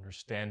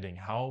understanding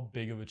how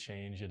big of a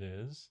change it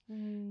is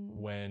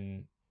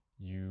when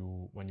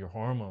your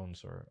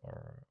hormones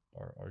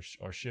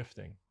are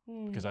shifting,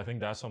 because I think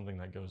that's something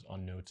that goes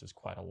unnoticed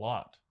quite a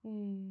lot.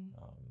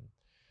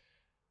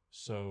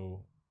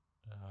 So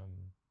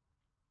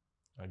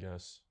I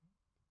guess.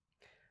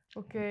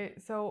 Okay,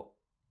 so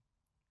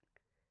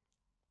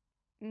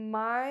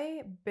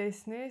my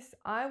business,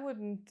 I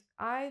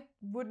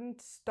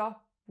wouldn't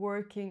stop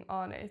working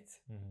on it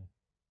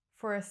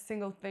for a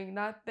single thing.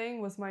 That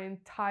thing was my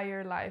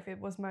entire life.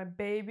 It was my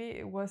baby.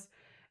 It was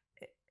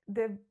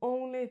the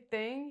only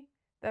thing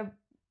that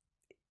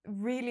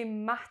really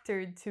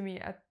mattered to me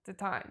at the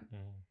time.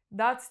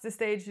 that's the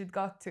stage it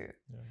got to.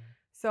 Yeah.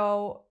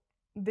 So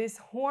this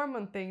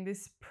hormone thing,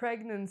 this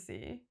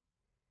pregnancy,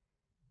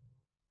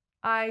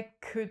 I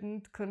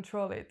couldn't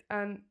control it.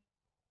 And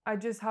I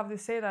just have to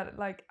say that,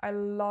 like, I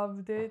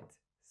loved it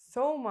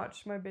so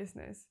much, my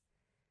business.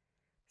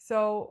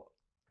 So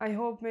I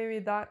hope maybe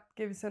that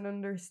gives an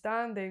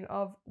understanding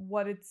of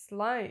what it's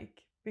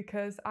like,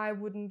 because I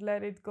wouldn't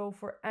let it go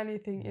for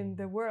anything in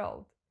the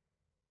world.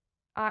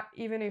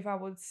 Even if I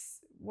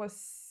was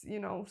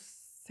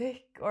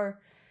sick,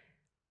 or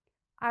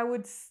I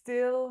would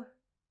still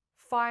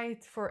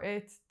fight for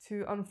it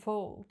to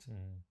unfold.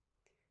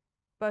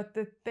 But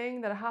the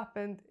thing that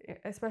happened,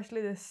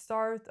 especially the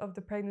start of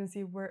the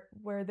pregnancy,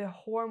 where the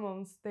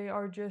hormones, they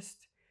are just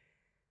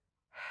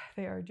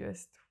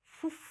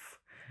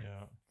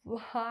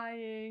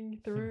flying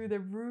through the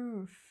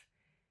roof.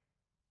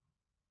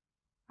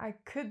 I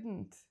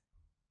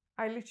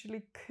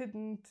literally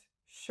couldn't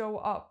show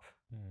up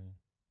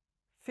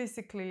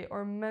physically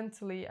or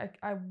mentally.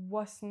 I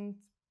wasn't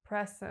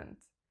present.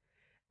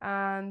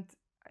 And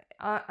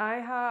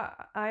I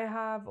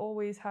have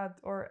always had,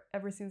 or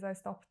ever since I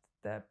stopped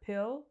the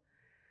pill,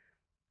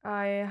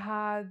 I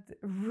had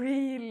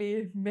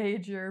really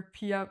major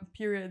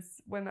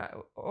periods when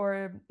not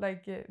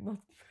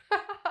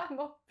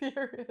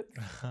periods.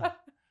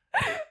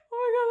 Oh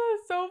my god,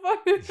 that's so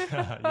funny.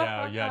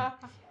 yeah.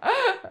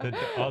 The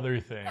other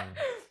thing.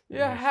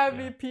 Yeah,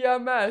 heavy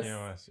PMS.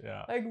 PMS,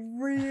 yeah. Like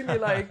really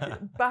like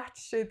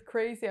batshit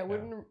crazy.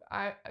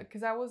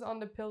 Because I was on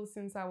the pill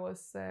since I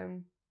was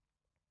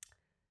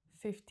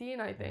 15,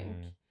 I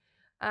think.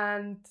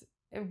 And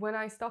when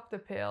I stopped the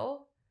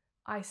pill,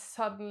 I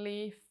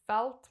suddenly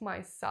felt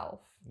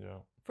myself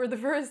for the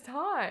first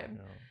time.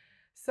 Yeah.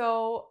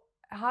 So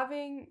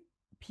having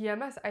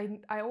PMS,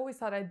 I always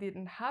thought I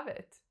didn't have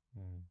it.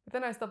 But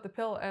then I stopped the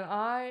pill, and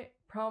I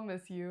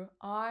promise you,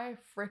 I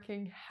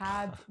freaking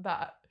had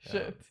that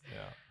shit.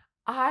 Yeah.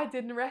 I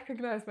didn't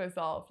recognize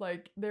myself.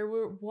 Like, there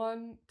were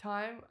one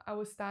time I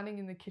was standing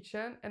in the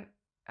kitchen and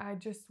I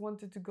just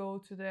wanted to go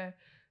to the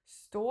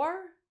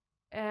store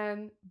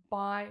and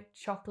buy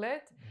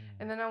chocolate.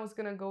 And then I was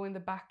gonna go in the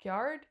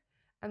backyard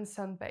and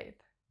sunbathe.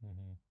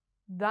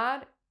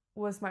 That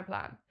was my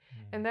plan.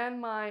 And then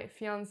my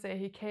fiance,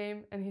 he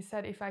came and he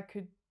said if I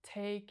could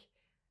take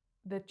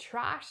the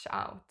trash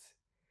out.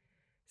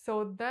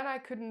 So then I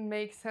couldn't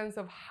make sense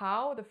of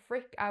how the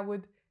frick I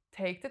would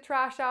take the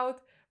trash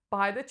out,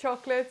 buy the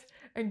chocolate,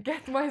 and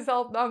get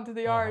myself down to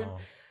the yard.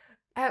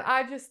 And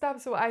I just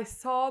stopped. So I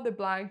saw the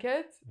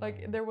blanket,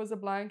 like there was a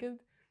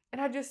blanket,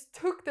 and I just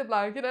took the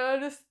blanket and I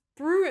just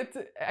threw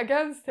it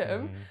against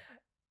him.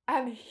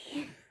 And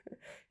he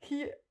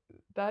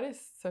that is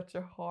such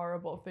a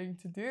horrible thing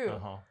to do.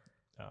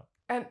 Yeah.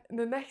 And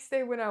the next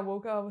day when I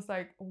woke up, I was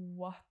like,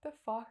 what the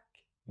fuck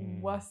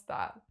was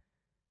that?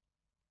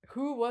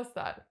 Who was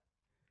that?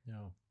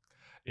 Yeah.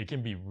 It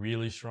can be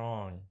really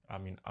strong. I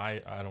mean, I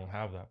don't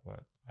have that,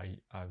 but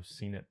I've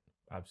seen it.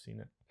 I've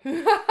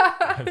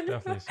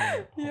definitely seen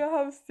it. You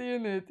have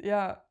seen it,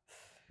 yeah.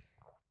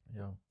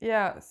 Yeah.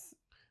 Yes.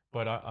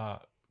 But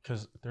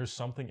because there's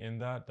something in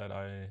that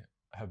I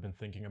have been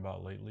thinking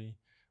about lately,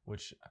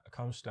 which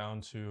comes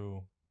down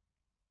to,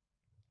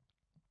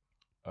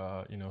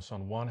 so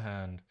on one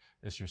hand,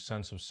 it's your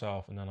sense of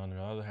self, and then on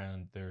the other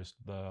hand, there's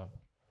the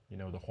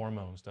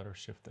hormones that are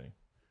shifting.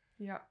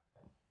 Yeah.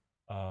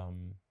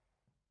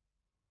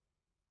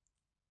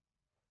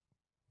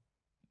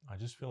 I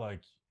just feel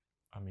like,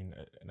 and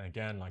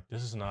again, like,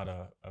 this is not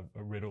a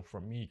riddle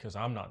for me because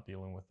I'm not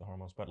dealing with the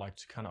hormones, but like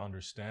to kind of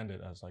understand it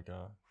as like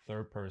a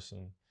third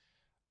person,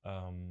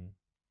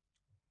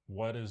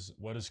 what is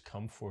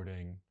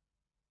comforting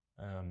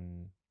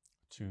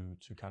to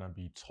kind of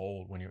be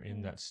told when you're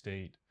in that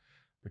state,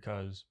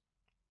 because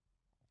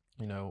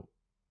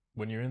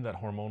when you're in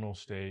that hormonal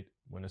state,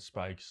 when it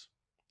spikes,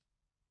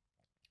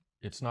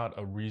 it's not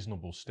a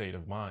reasonable state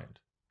of mind.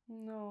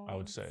 No, I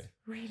would say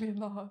really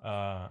not.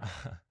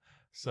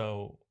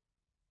 So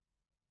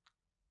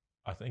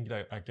I think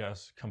that, I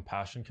guess,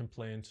 compassion can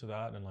play into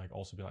that, and like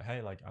also be like,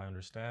 hey, like, I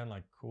understand,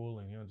 like, cool,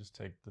 and just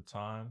take the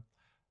time.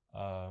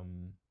 Okay,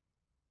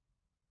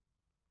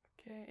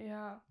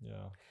 yeah.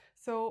 Yeah.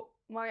 So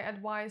my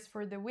advice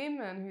for the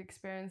women who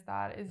experience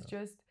that is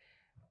just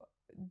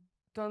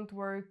don't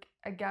work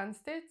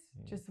against it,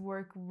 just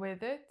work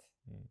with it.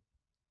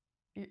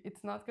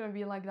 It's not going to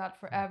be like that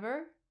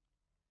forever.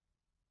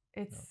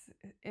 It's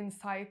in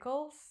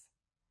cycles.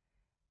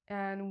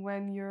 And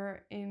when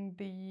you're in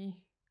the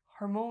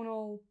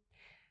hormonal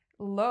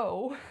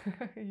low,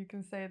 you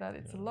can say that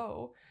it's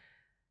low,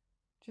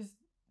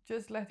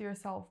 just let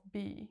yourself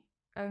be.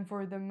 And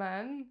for the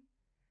men,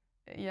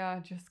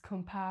 just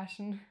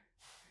compassion.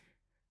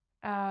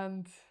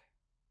 And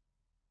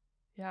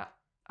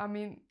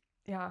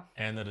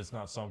and that it's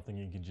not something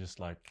you can just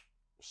like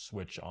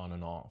switch on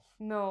and off.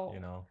 No.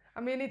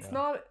 It's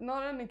not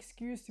an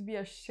excuse to be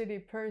a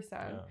shitty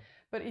person.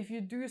 But if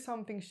you do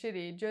something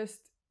shitty,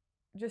 just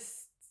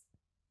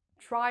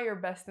try your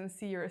best and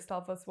see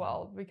yourself as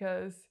well,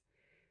 because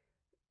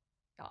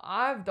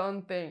I've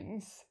done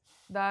things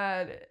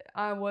that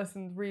I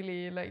wasn't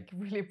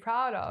really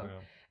proud of. Yeah.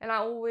 And I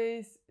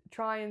always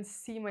try and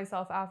see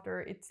myself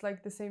after. It's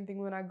like the same thing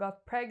when I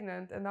got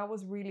pregnant, and that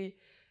was really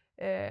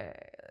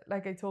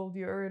like I told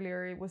you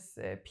earlier, it was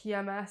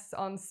PMS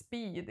on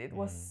speed. It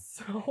was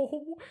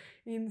so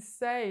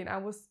insane. I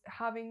was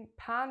having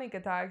panic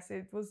attacks.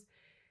 It was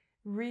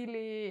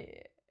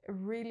really,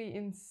 really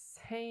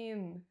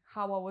insane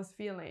how I was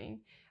feeling.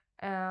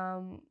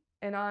 And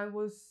I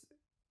was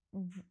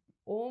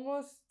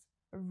almost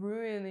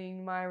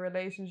ruining my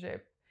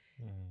relationship.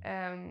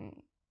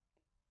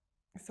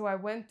 So I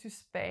went to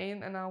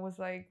Spain, and I was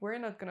like, we're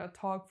not gonna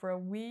talk for a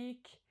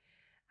week,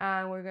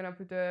 and we're gonna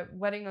put the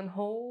wedding on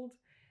hold,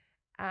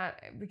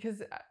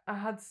 because I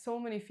had so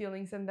many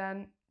feelings. And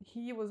then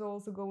he was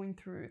also going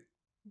through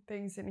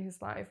things in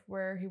his life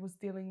where he was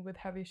dealing with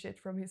heavy shit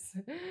from his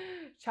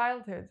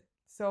childhood.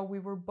 So we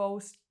were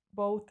both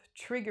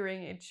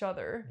triggering each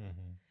other.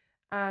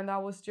 And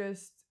that was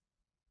just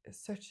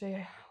such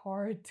a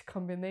hard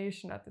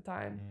combination at the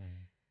time.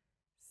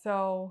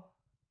 So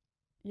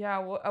yeah,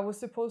 I was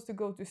supposed to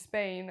go to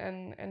Spain,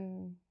 and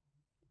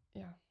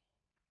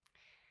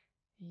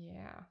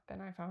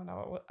then I found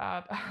out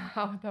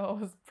how that I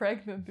was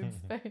pregnant in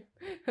Spain.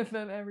 And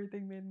then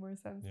everything made more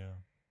sense. Yeah.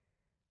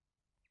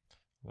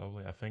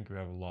 Lovely. I think we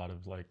have a lot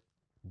of like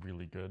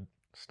really good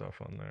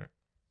stuff on there.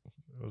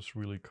 It was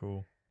really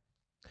cool.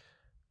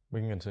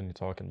 We can continue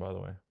talking, by the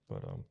way,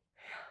 but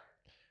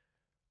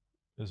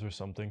is there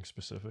something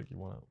specific you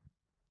want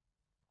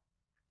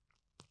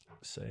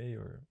to say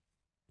or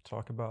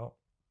talk about?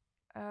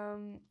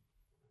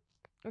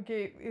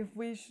 Okay, if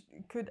we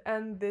could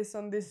end this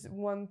on this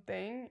one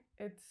thing,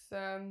 it's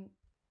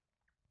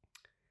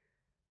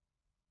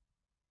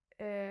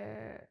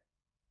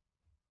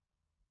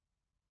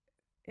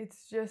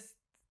just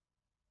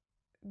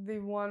the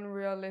one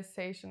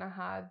realization I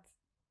had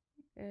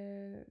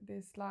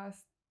this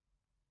last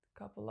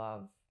couple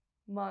of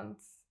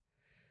months,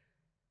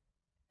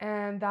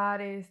 and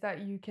that is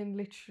that you can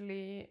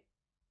literally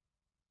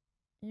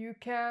you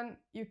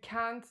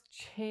can't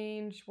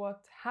change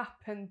what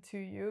happened to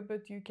you,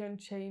 but you can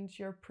change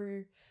your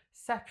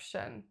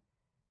perception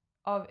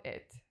of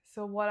it.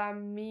 So what I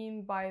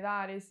mean by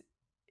that is,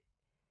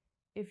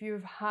 if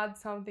you've had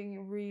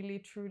something really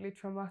truly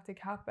traumatic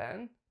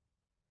happen,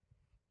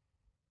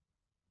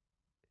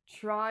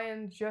 try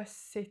and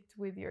just sit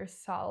with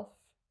yourself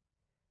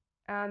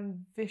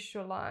and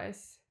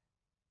visualize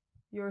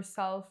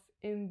yourself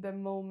in the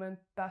moment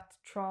that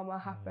trauma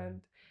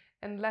happened.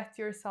 And let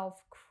yourself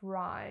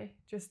cry.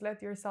 Just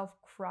let yourself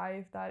cry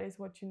if that is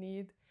what you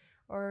need.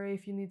 Or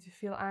if you need to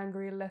feel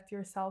angry, let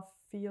yourself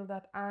feel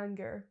that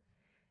anger.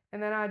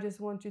 And then I just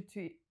want you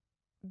to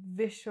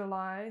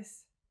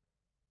visualize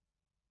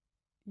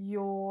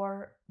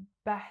your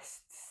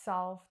best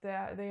self,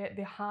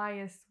 the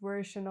highest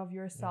version of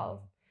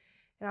yourself.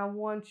 And I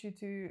want you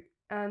to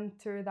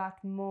enter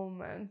that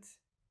moment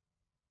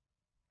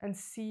and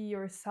see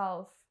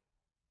yourself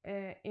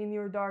in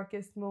your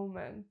darkest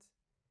moment,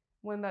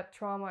 when that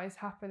trauma is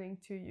happening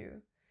to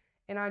you.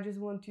 And I just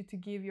want you to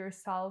give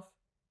yourself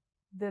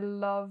the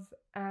love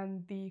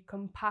and the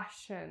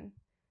compassion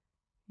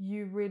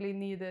you really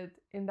needed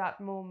in that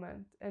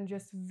moment, and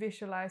just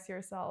visualize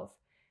yourself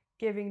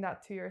giving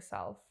that to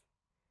yourself.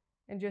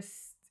 And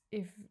just,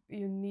 if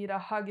you need a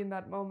hug in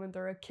that moment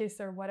or a kiss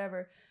or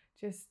whatever,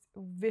 just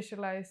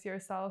visualize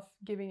yourself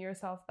giving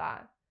yourself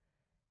that.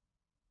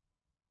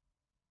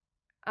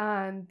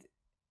 And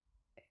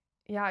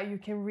yeah, you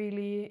can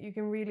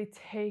really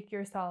take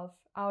yourself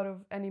out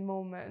of any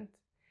moment.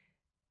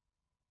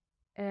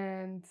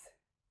 And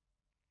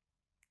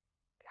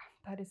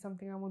that is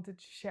something I wanted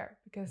to share,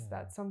 because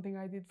that's something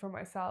I did for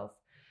myself,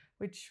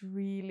 which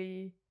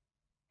really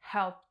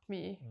helped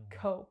me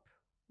cope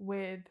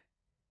with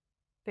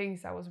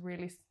things I was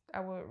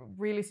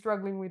really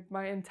struggling with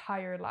my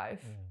entire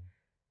life.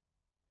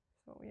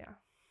 So yeah.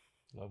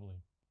 Lovely.